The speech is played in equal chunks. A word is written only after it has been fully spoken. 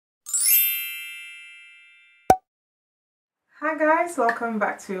Hi guys, welcome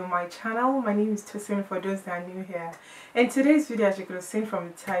back to my channel. My name is Tosin for those that are new here. In today's video, as you could have seen from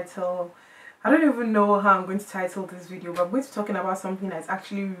the title, I don't even know how I'm going to title this video, but I'm going to be talking about something that's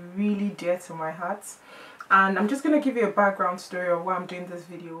actually really dear to my heart. And I'm just going to give you a background story of why I'm doing this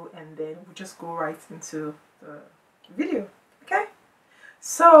video, and then we'll just go right into the video, okay?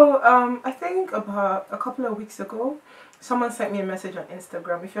 So I think about a couple of weeks ago, someone sent me a message on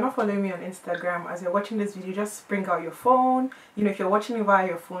Instagram. If you're not following me on Instagram, as you're watching this video, just bring out your phone. You know, if you're watching me via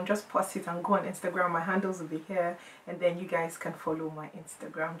your phone, just pause it and go on Instagram. My handles will be here, and then you guys can follow my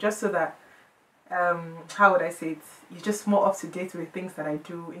Instagram, just so that how would I say it, you're just more up to date with things that I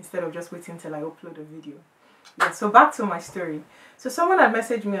do instead of just waiting till I upload a video. Yeah, so back to my story. So someone had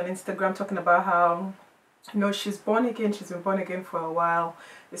messaged me on Instagram talking about how, you know, she's born again. She's been born again for a while.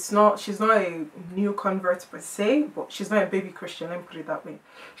 She's not a new convert per se, but she's not a baby Christian, let me put it that way.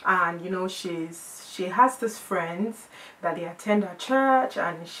 And you know, she has this friends that they attend her church,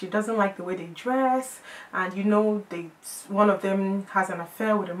 and she doesn't like the way they dress. And you know, one of them has an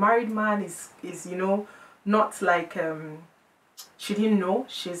affair with a married man. Is you know, not like she didn't know.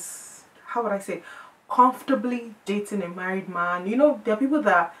 She's, how would I say, comfortably dating a married man. You know, there are people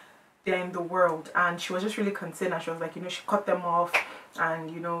that they're in the world, and she was just really concerned, and she was like, you know, she cut them off.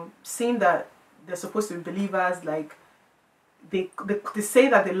 And you know, seeing that they're supposed to be believers, like they say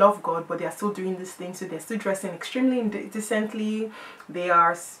that they love God, but they are still doing this thing. So they're still dressing extremely indecently. They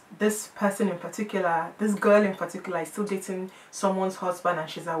are, this person in particular, this girl in particular, is still dating someone's husband, and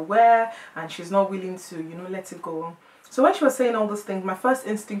she's aware, and she's not willing to, you know, let it go. So when she was saying all those things, my first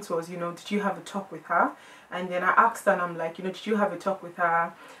instinct was, you know, did you have a talk with her? And then I asked her, and I'm like, you know, did you have a talk with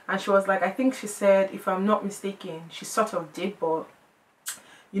her? And she was like, I think she said, if I'm not mistaken, she sort of did, but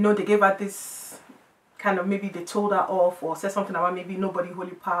you know, they gave her this kind of, maybe they told her off or said something about maybe nobody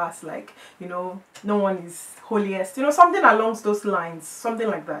holy pass, like, you know, no one is holiest, you know, something along those lines, something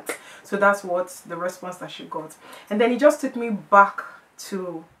like that. So that's what the response that she got. And then it just took me back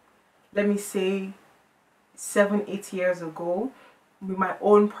to, let me say, 7-8 years ago, with my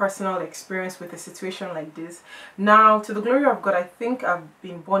own personal experience with a situation like this. Now, to the glory of God, I think I've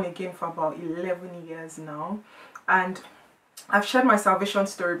been born again for about 11 years now, and I've shared my salvation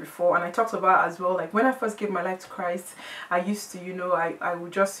story before, and I talked about as well, like when I first gave my life to Christ, I used to, you know, I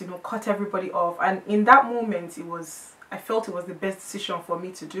would just, you know, cut everybody off. And in that moment, I felt it was the best decision for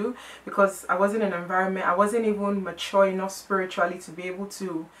me to do, because I was in an environment, I wasn't even mature enough spiritually to be able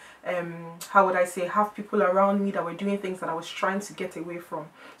to, how would I say, have people around me that were doing things that I was trying to get away from.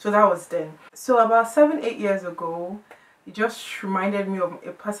 So that was then. So about 7-8 years ago, it just reminded me of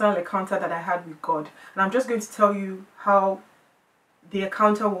a personal encounter that I had with God. And I'm just going to tell you how the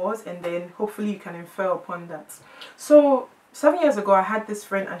encounter was, and then hopefully you can infer upon that. So 7 years ago, I had this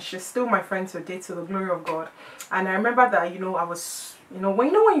friend, and she's still my friend today, to the glory of God. And I remember that, you know, I was, you know,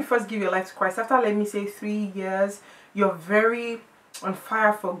 when you first give your life to Christ, after, let me say, 3 years, you're very on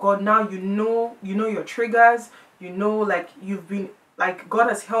fire for God. Now you know your triggers, you know, like you've been, like God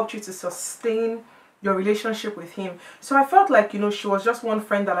has helped you to sustain your relationship with him. So I felt like, you know, she was just one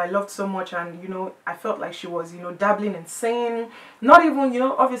friend that I loved so much, and you know, I felt like she was, you know, dabbling in sin. Not even, you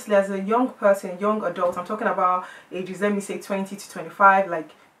know, obviously as a young person, young adult, I'm talking about ages, let me say 20 to 25,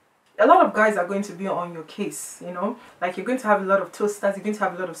 like a lot of guys are going to be on your case, you know, like you're going to have a lot of toasters, you're going to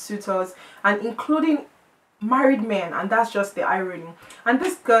have a lot of suitors, and including married men. And that's just the irony. And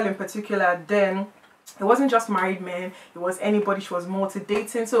this girl in particular, then, it wasn't just married men, it was anybody. She was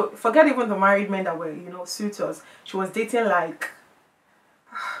multi-dating. So forget even the married men that were, you know, suitors. She was dating like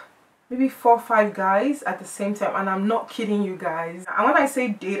maybe 4 or 5 guys at the same time. And I'm not kidding you guys. And when I say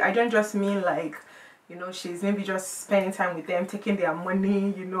date, I don't just mean like, you know, she's maybe just spending time with them, taking their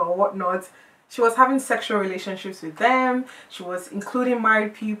money, you know, or whatnot. She was having sexual relationships with them. She was including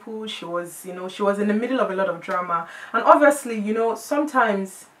married people. She was, you know, she was in the middle of a lot of drama. And obviously, you know,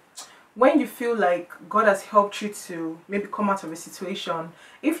 sometimes when you feel like God has helped you to maybe come out of a situation,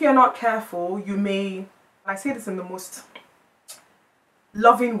 if you're not careful, you may, I say this in the most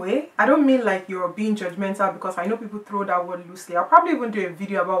loving way, I don't mean like you're being judgmental, because I know people throw that word loosely. I'll probably even do a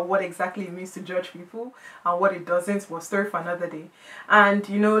video about what exactly it means to judge people and what it doesn't, but story for another day. And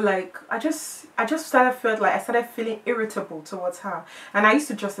you know, like I just started feeling irritable towards her, and I used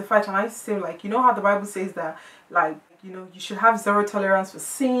to justify it, and I used to say, like, you know how the Bible says that, like, you know, you should have zero tolerance for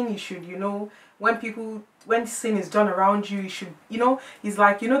sin, you should, you know, when sin is done around you, you should, you know, he's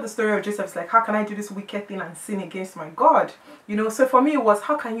like, you know, the story of Joseph is like, how can I do this wicked thing and sin against my God? You know, so for me it was,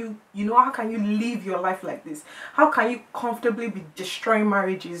 how can you, you know, how can you live your life like this? How can you comfortably be destroying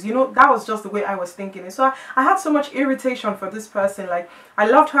marriages? You know, that was just the way I was thinking. And so I had so much irritation for this person. Like, I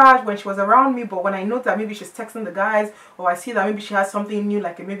loved her when she was around me, but when I know that maybe she's texting the guys, or I see that maybe she has something new,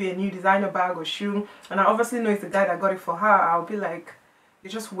 like maybe a new designer bag or shoe, and I obviously know it's the guy that got it for her, I'll be like, you're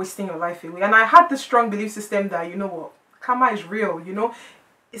just wasting your life away. And I had this strong belief system that, you know what, karma is real, you know.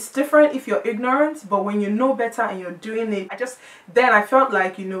 It's different if you're ignorant, but when you know better and you're doing it, then I felt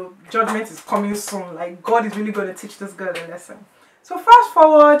like, you know, judgment is coming soon. Like, God is really going to teach this girl a lesson. So fast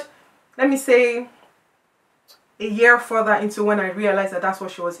forward, let me say a year further into when I realized that that's what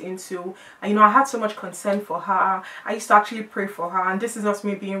she was into. And, you know, I had so much concern for her. I used to actually pray for her, and this is just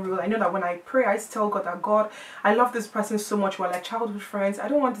me being real. I know that when I pray, I used to tell God that, God, I love this person so much. We're like childhood friends. I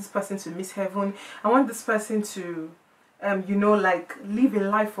don't want this person to miss heaven. I want this person to you know, like live a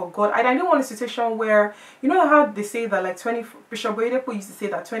life for God. I didn't want a situation where, you know how they say that like Bishop Oyedepo used to say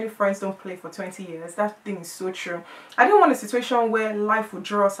that 20 friends don't play for 20 years. That thing is so true. I didn't want a situation where life would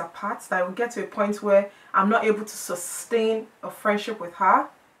draw us apart, that I would get to a point where I'm not able to sustain a friendship with her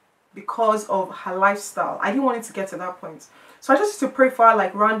because of her lifestyle. I didn't want it to get to that point. So I just used to pray for her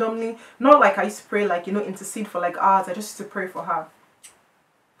like randomly, not like I used to pray like, you know, intercede for like hours. I just used to pray for her.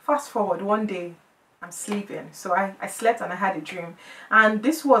 Fast forward one day, I'm sleeping. So I slept and I had a dream. And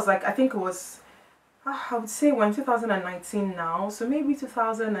this was like, I think it was, I would say we're in 2019 now. So maybe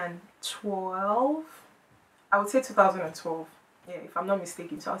 2012. I would say 2012. Yeah, if I'm not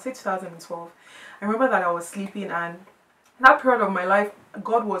mistaken. So I'll say 2012. I remember that I was sleeping, and that period of my life,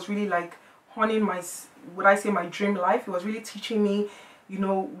 God was really like honing my, would I say, my dream life. He was really teaching me, you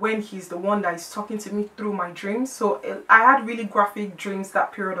know, when he's the one that is talking to me through my dreams. So I had really graphic dreams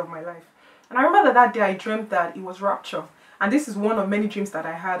that period of my life. And I remember that day I dreamt that it was rapture. And this is one of many dreams that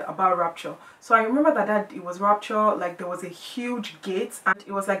I had about rapture. So I remember that it was rapture, like there was a huge gate, and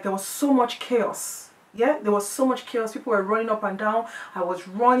it was like there was so much chaos. Yeah, there was so much chaos. People were running up and down. I was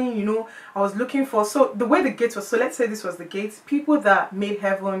running, you know, I was looking for, so the way the gate was, so let's say this was the gate. People that made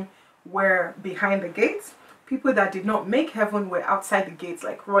heaven were behind the gate. People that did not make heaven were outside the gates,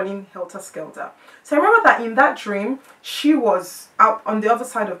 like running helter-skelter. So I remember that in that dream, she was out on the other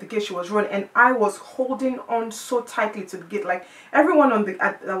side of the gate, she was running, and I was holding on so tightly to the gate. Like everyone on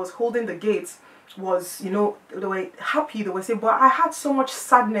that was holding the gates was, you know, they were happy, they were saying, but I had so much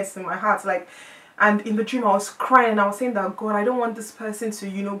sadness in my heart, like, and in the dream I was crying, and I was saying that, God, I don't want this person to,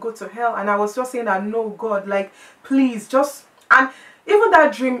 you know, go to hell. And I was just saying that, no, God, like, please, just, and even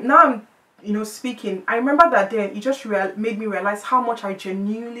that dream, now I'm, you know, speaking, I remember that day, it just made me realize how much I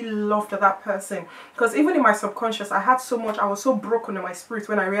genuinely loved that person. Because even in my subconscious, I had so much, I was so broken in my spirit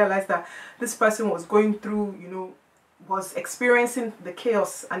when I realized that this person was going through, you know, was experiencing the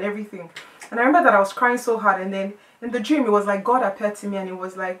chaos and everything. And I remember that I was crying so hard, and then in the dream, it was like God appeared to me and it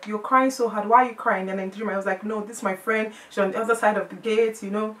was like, you're crying so hard, why are you crying? And in the dream, I was like, no, this is my friend, she's on the other side of the gate, you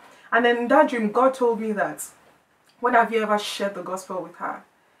know. And then in that dream, God told me that, when have you ever shared the gospel with her?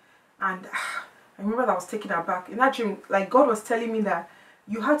 And I remember that I was taken aback. In that dream, like God was telling me that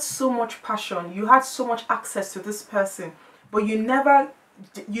you had so much passion, you had so much access to this person, but you never,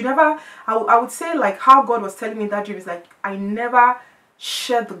 I would say like how God was telling me in that dream is like, I never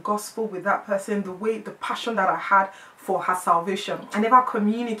shared the gospel with that person the passion that I had for her salvation. I never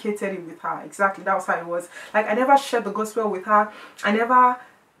communicated it with her. Exactly, that was how it was. Like I never shared the gospel with her. I never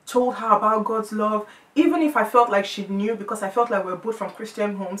told her about God's love. Even if I felt like she knew, because I felt like we were both from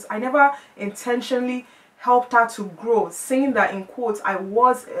Christian homes, I never intentionally helped her to grow, saying that in quotes, I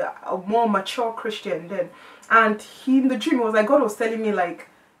was a more mature Christian then. And in the dream, it was like God was telling me like,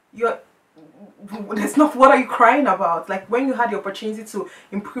 that's not, what are you crying about? Like when you had the opportunity to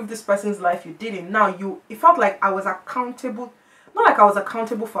improve this person's life, you didn't. Now it felt like I was accountable, not like I was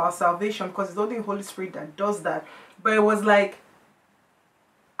accountable for our salvation, because it's only the Holy Spirit that does that, but it was like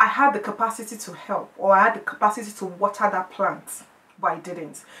I had the capacity to help, or I had the capacity to water that plant, but I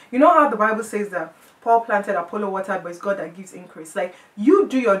didn't. You know how the Bible says that Paul planted, Apollo watered, but it's God that gives increase. Like you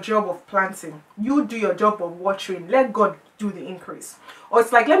do your job of planting, you do your job of watering, let God do the increase. Or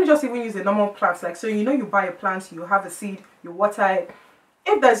it's like, let me just even use the normal plants. Like, so you know, you buy a plant, you have a seed, you water it.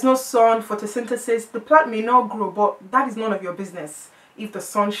 If there's no sun, photosynthesis, the plant may not grow, but that is none of your business if the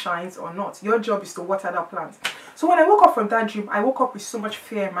sun shines or not. Your job is to water that plant. So when I woke up from that dream, I woke up with so much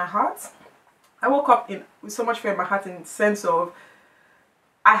fear in my heart. I woke up with so much fear in my heart, in the sense of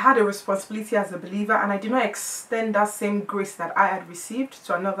I had a responsibility as a believer, and I did not extend that same grace that I had received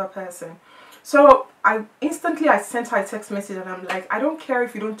to another person. So I sent her a text message and I'm like, I don't care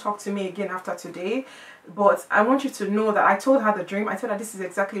if you don't talk to me again after today, but I want you to know that I told her the dream. I told her this is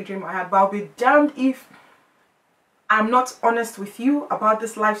exactly a dream I had, but I'll be damned if I'm not honest with you about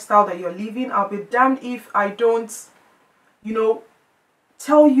this lifestyle that you're living. I'll be damned if I don't, you know,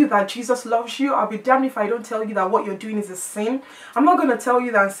 tell you that Jesus loves you. I'll be damned if I don't tell you that what you're doing is a sin. I'm not going to tell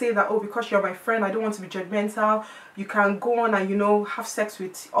you that and say that, oh, because you're my friend, I don't want to be judgmental. You can go on and, you know, have sex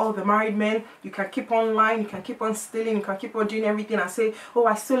with all the married men. You can keep on lying. You can keep on stealing. You can keep on doing everything and say, oh,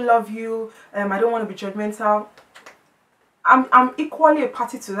 I still love you. I don't want to be judgmental. I'm equally a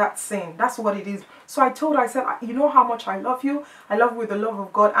party to that sin. That's what it is. So I told her, I said, you know how much I love you. I love you with the love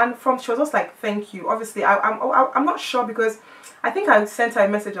of God. And she was just like, thank you. Obviously, I'm not sure, because I think I sent her a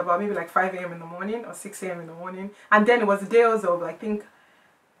message about maybe like 5 a.m. in the morning or 6 a.m. in the morning. And then it was the days of, I think,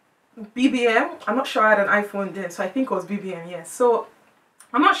 BBM. I'm not sure I had an iPhone then. So I think it was BBM, yes. So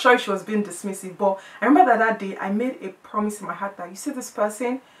I'm not sure if she was being dismissive. But I remember that day I made a promise in my heart that, you see this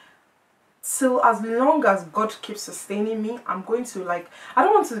person, till as long as God keeps sustaining me, I'm going to, like, I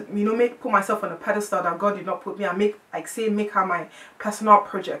don't want to, you know, put myself on a pedestal that God did not put me and make her my personal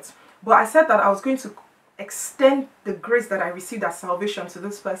project. But I said that I was going to extend the grace that I received as salvation to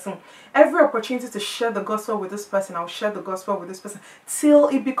this person. Every opportunity to share the gospel with this person, I'll share the gospel with this person till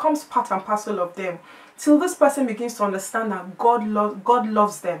it becomes part and parcel of them. Till this person begins to understand that God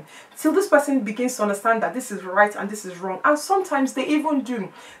loves them. Till this person begins to understand that this is right and this is wrong. And sometimes they even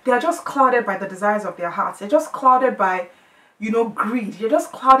do. They are just clouded by the desires of their hearts. They're just clouded by, you know, greed. They're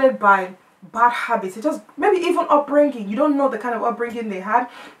just clouded by bad habits. They just, maybe even upbringing. You don't know the kind of upbringing they had.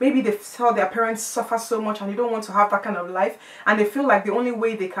 Maybe they saw their parents suffer so much and they don't want to have that kind of life. And they feel like the only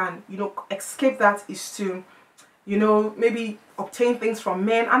way they can, you know, escape that is to, you know, maybe obtain things from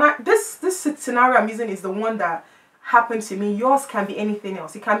men. And this scenario I'm using is the one that happened to me. Yours can be anything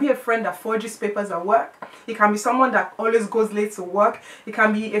else. It can be a friend that forges papers at work. It can be someone that always goes late to work. It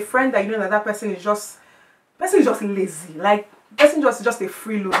can be a friend that you know that person is just lazy. Like, the person just a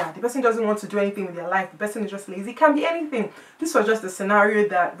freeloader. The person doesn't want to do anything with their life. The person is just lazy. It can be anything. This was just a scenario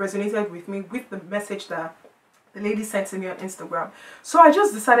that resonated with me, with the message that the lady sent to me on Instagram. So I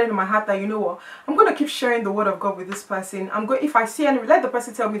just decided in my heart that, you know what, I'm going to keep sharing the word of God with this person. If I see any, let the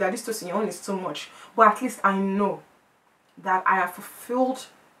person tell me that this Tosin, your own is too much. But at least I know that I have fulfilled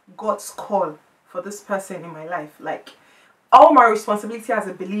God's call for this person in my life. Like, all my responsibility as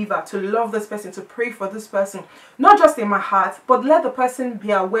a believer to love this person, to pray for this person, not just in my heart, but let the person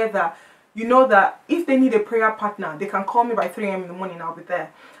be aware that, you know, that if they need a prayer partner, they can call me by 3 a.m. in the morning, I'll be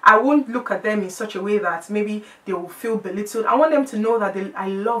there. I won't look at them in such a way that maybe they will feel belittled. I want them to know that I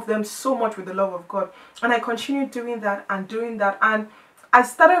love them so much with the love of God. And I continued doing that. And I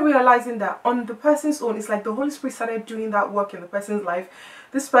started realizing that on the person's own, it's like the Holy Spirit started doing that work in the person's life.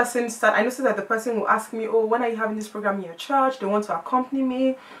 This person I noticed that the person will ask me, oh, when are you having this program in your church? They want to accompany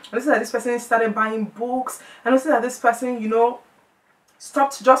me. I noticed that this person started buying books. I noticed that this person, you know,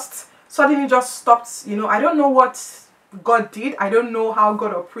 suddenly just stopped, you know. I don't know what God did. I don't know how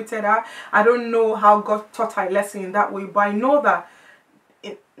God operated her. I don't know how God taught her a lesson in that way. But I know that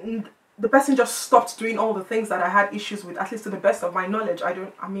the person just stopped doing all the things that I had issues with, at least to the best of my knowledge.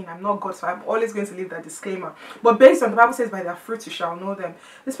 I'm not God, so I'm always going to leave that disclaimer. But based on the Bible says, by their fruits you shall know them.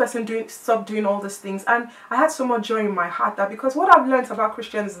 This person stopped doing all these things. And I had so much joy in my heart, that because what I've learned about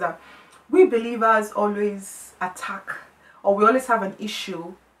Christians is that we believers always attack, or we always have an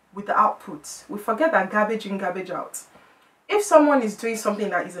issue with the output. We forget that garbage in, garbage out. If someone is doing something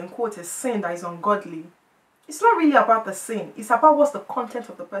that is in quote a sin, that is ungodly, it's not really about the sin. It's about what's the content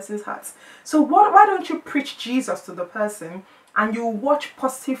of the person's heart. So why don't you preach Jesus to the person and you watch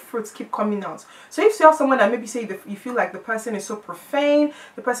positive fruits keep coming out? So if you have someone that maybe say you feel like the person is so profane,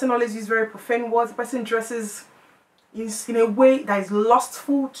 the person always uses very profane words, the person dresses in a way that is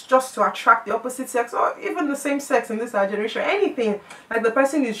lustful just to attract the opposite sex, or even the same sex in this generation, anything, like the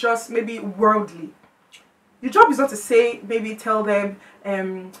person is just maybe worldly. Your job is not to say, maybe tell them,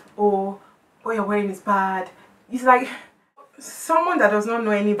 oh, what you're wearing is bad. It's like someone that does not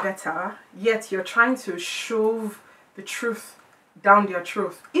know any better, yet you're trying to shove the truth down their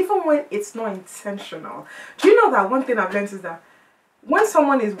throat, even when it's not intentional. Do you know that one thing I've learned is that when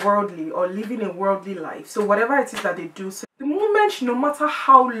someone is worldly or living a worldly life, so whatever it is that they do, so the moment, no matter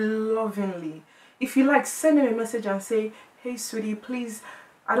how lovingly, if you like, send them a message and say, hey sweetie, please,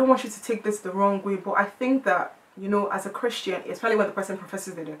 I don't want you to take this the wrong way, but I think that, you know, as a Christian, especially when the person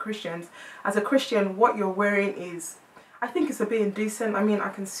professes that they're Christians, as a Christian, what you're wearing is, I think it's a bit indecent. I mean, I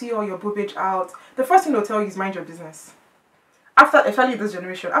can see all your boobage out. The first thing they'll tell you is mind your business. After, especially this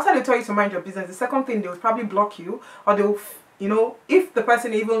generation, after they tell you to mind your business, the second thing, they'll probably block you, or they'll You know, if the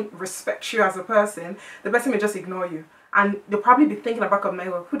person even respects you as a person, the person may just ignore you. And they'll probably be thinking about,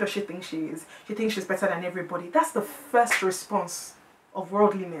 well, who does she think she is? She thinks she's better than everybody. That's the first response of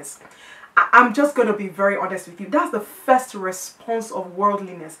worldliness. I'm just going to be very honest with you. That's the first response of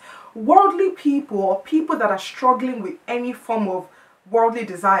worldliness. Worldly people, or people that are struggling with any form of worldly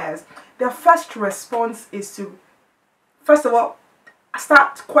desires, their first response is to, first of all,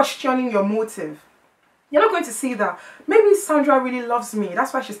 start questioning your motive. You're not going to see that maybe Sandra really loves me,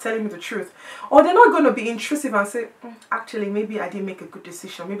 that's why she's telling me the truth. Or they're not going to be intrusive and say, actually, maybe I didn't make a good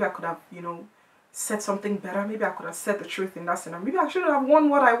decision. Maybe I could have, you know, said something better. Maybe I could have said the truth in that scenario. Maybe I shouldn't have worn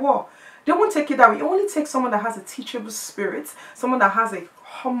what I wore. They won't take it that way. You only take someone that has a teachable spirit, someone that has a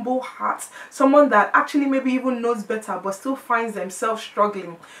humble heart, someone that actually maybe even knows better but still finds themselves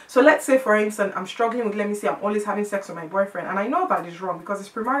struggling. So let's say, for instance, I'm struggling with, let me say, I'm always having sex with my boyfriend, and I know that is wrong because it's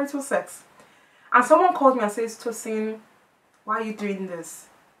premarital sex. And someone calls me and says, Tosin, why are you doing this?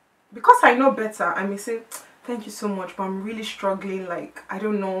 Because I know better, I may say, thank you so much, but I'm really struggling. Like, I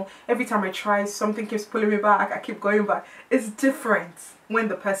don't know. Every time I try, something keeps pulling me back. I keep going back. It's different when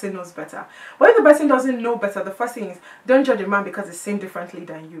the person knows better. But if the person doesn't know better, the first thing is, don't judge a man because he's saying differently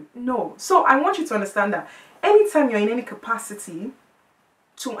than you. No. So I want you to understand that anytime you're in any capacity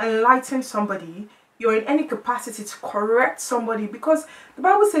to enlighten somebody, you're in any capacity to correct somebody, because the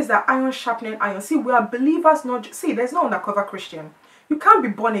Bible says that iron sharpening iron. See, we are believers, not... See, there's no undercover Christian. You can't be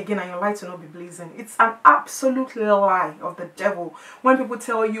born again and your light will not be blazing. It's an absolute lie of the devil. When people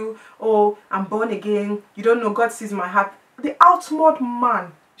tell you, oh, I'm born again, you don't know, God sees my heart. The outward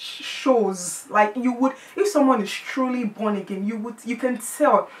man shows. Like, you would, if someone is truly born again, you can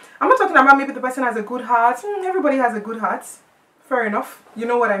tell. I'm not talking about maybe the person has a good heart. Everybody has a good heart. Fair enough. You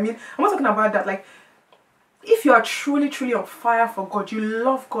know what I mean? I'm not talking about that. Like, if you are truly on fire for God, you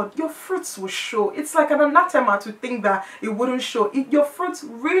love God, your fruits will show. It's like an anathema to think that it wouldn't show. Your fruits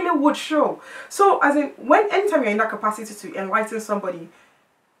really would show. So, as in, anytime you're in that capacity to enlighten somebody,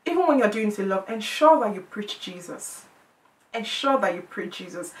 even when you're doing it in love, ensure that you preach Jesus. Ensure that you preach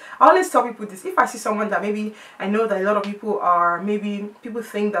Jesus. I always tell people this. If I see someone that maybe I know that a lot of people are, maybe people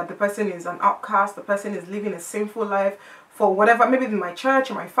think that the person is an outcast, the person is living a sinful life for whatever, maybe in my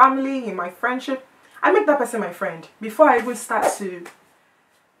church, in my family, in my friendship, I make that person my friend before I even start to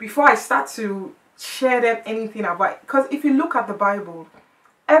share them anything about it. Because if you look at the Bible,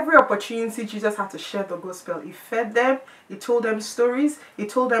 every opportunity Jesus had to share the gospel, he fed them, he told them stories, he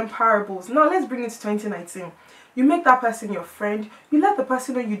told them parables. Now let's bring it to 2019. You make that person your friend. You let the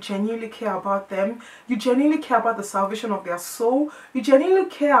person know you genuinely care about them. You genuinely care about the salvation of their soul. You genuinely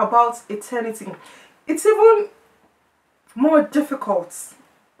care about eternity. It's even more difficult,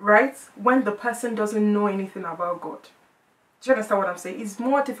 right, when the person doesn't know anything about God. Do you understand what I'm saying? It's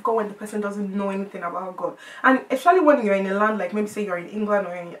more difficult when the person doesn't know anything about God. And especially when you're in a land like, maybe say you're in England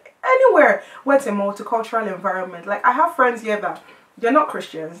or anywhere where it's a multicultural environment. Like, I have friends here that they're not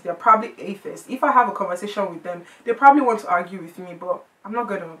Christians, they're probably atheists. If I have a conversation with them, they probably want to argue with me, but I'm not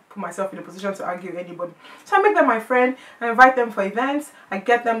going to put myself in a position to argue with anybody. So I make them my friend, I invite them for events, I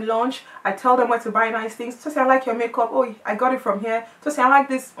get them lunch, I tell them where to buy nice things. Tosin, I like your makeup. Oh, I got it from here. Tosin, I like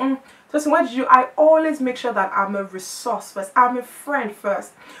this. Tosin, where did you? I always make sure that I'm a resource first. I'm a friend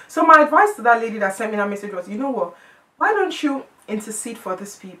first. So my advice to that lady that sent me that message was, you know what? Why don't you intercede for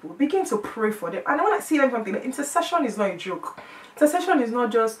these people? Begin to pray for them. And when I see them something, intercession is not a joke. Intercession is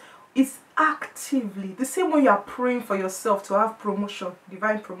not just, it's actively. The same way you are praying for yourself to have promotion,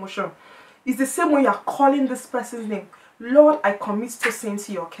 divine promotion. It's the same way you are calling this person's name. Lord, I commit Tosin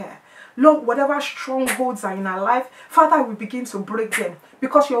to your care. Lord, whatever strongholds are in our life, Father, we begin to break them.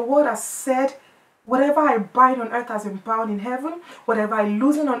 Because your word has said, whatever I bind on earth has been bound in heaven. Whatever I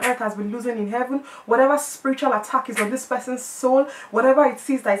loosen on earth has been loosened in heaven. Whatever spiritual attack is on this person's soul, whatever it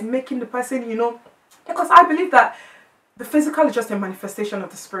is that is making the person, you know, because I believe that the physical is just a manifestation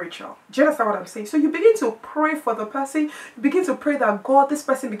of the spiritual. Do you understand what I'm saying? So you begin to pray for the person. You begin to pray that God, this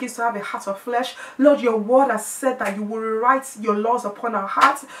person begins to have a heart of flesh. Lord, your word has said that you will write your laws upon our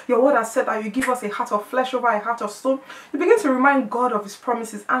hearts. Your word has said that you give us a heart of flesh over a heart of stone. You begin to remind God of his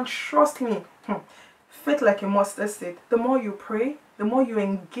promises, and trust me, faith like a mustard seed. The more you pray, the more you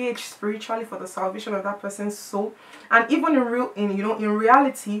engage spiritually for the salvation of that person's soul. And even in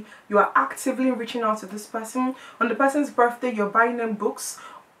reality, you are actively reaching out to this person. On the person's birthday, you're buying them books.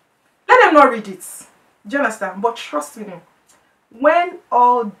 Let them not read it. Do you understand? But trust me, when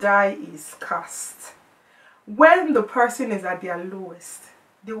all die is cast, when the person is at their lowest,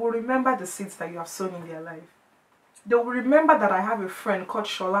 they will remember the seeds that you have sown in their life. They will remember that I have a friend called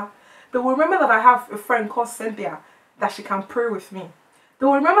Shola. They will remember that I have a friend called Cynthia, that she can pray with me. They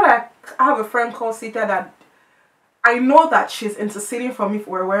will remember that I have a friend called Cynthia that I know that she's interceding for me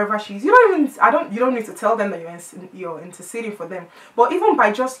for wherever she is. You don't need to tell them that you're interceding for them. But even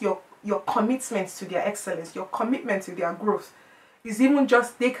by just your commitment to their excellence, your commitment to their growth, is even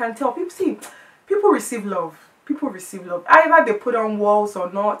just, they can tell. People receive love. People receive love. Either they put on walls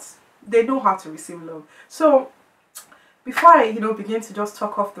or not, they know how to receive love. So before I begin to just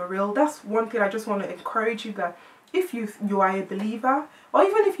talk off the rail, that's one thing I just want to encourage you, that if you are a believer, or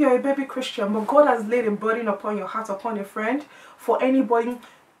even if you're a baby Christian, but God has laid a burden upon your heart, upon a friend, for anybody,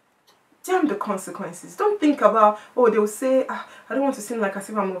 damn the consequences. Don't think about, oh, they'll say, I don't want to seem like as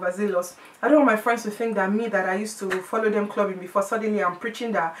if I'm overzealous. I don't want my friends to think that that I used to follow them clubbing before, suddenly I'm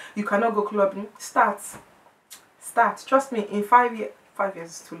preaching that you cannot go clubbing. Start. Trust me, in 5 years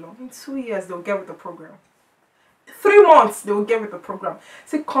is too long. In 2 years, they'll get with the program. 3 months, they will get with the program.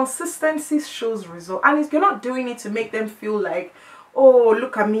 See, consistency shows result. And if you're not doing it to make them feel like, oh,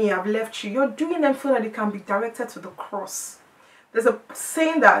 look at me, I've left you. You're doing them feel like they can be directed to the cross. There's a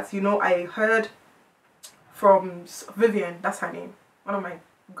saying that, I heard from Vivian, that's her name, one of my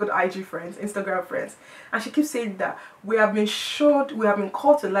good IG friends, Instagram friends. And she keeps saying that we have been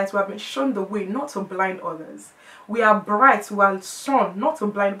called to light, we have been shown the way, not to blind others. We are bright, we are shone, not to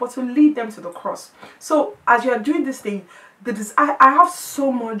blind, but to lead them to the cross. So as you are doing this thing, I have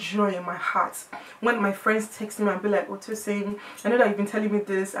so much joy in my heart when my friends text me and be like, oh, Tosin, I know that you've been telling me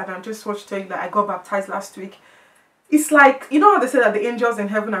this, and I just want to tell you that I got baptized last week. It's like, you know how they say that the angels in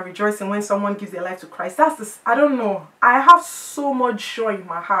heaven are rejoicing when someone gives their life to Christ? That's this, I don't know. I have so much joy in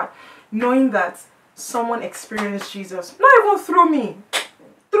my heart knowing that someone experienced Jesus. Not even through me,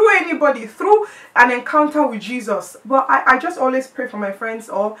 through anybody, through an encounter with Jesus. But I just always pray for my friends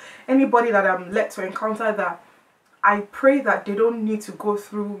or anybody that I'm led to encounter, that I pray that they don't need to go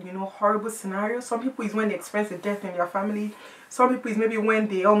through, horrible scenarios. Some people is when they experience a death in their family. Some people is maybe when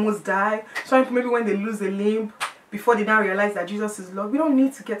they almost die. Some people maybe when they lose a limb before they now realize that Jesus is Lord. We don't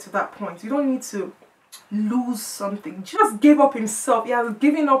need to get to that point. You don't need to lose something. Jesus gave up himself. He has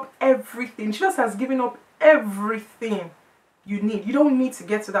given up everything. Jesus has given up everything you need. You don't need to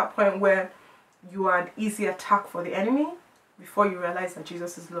get to that point where you are an easy attack for the enemy before you realize that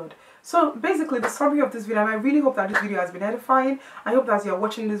Jesus is Lord. So basically, the summary of this video, and I really hope that this video has been edifying. I hope that as you're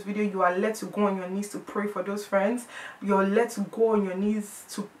watching this video, you are led to go on your knees to pray for those friends. You're led to go on your knees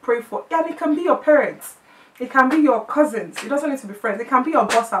to pray for, and it can be your parents. It can be your cousins. It doesn't need to be friends. It can be your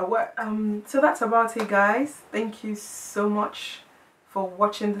boss at work. So that's about it, guys. Thank you so much for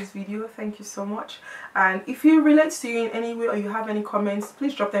watching this video. Thank you so much. And if it relates to you in any way, or you have any comments,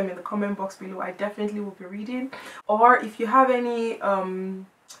 please drop them in the comment box below. I definitely will be reading. Or if you have any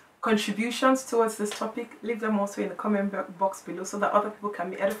contributions towards this topic, leave them also in the comment box below so that other people can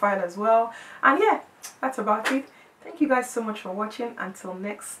be edified as well. And yeah, that's about it. Thank you guys so much for watching. Until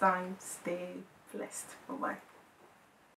next time, stay blessed. Bye bye.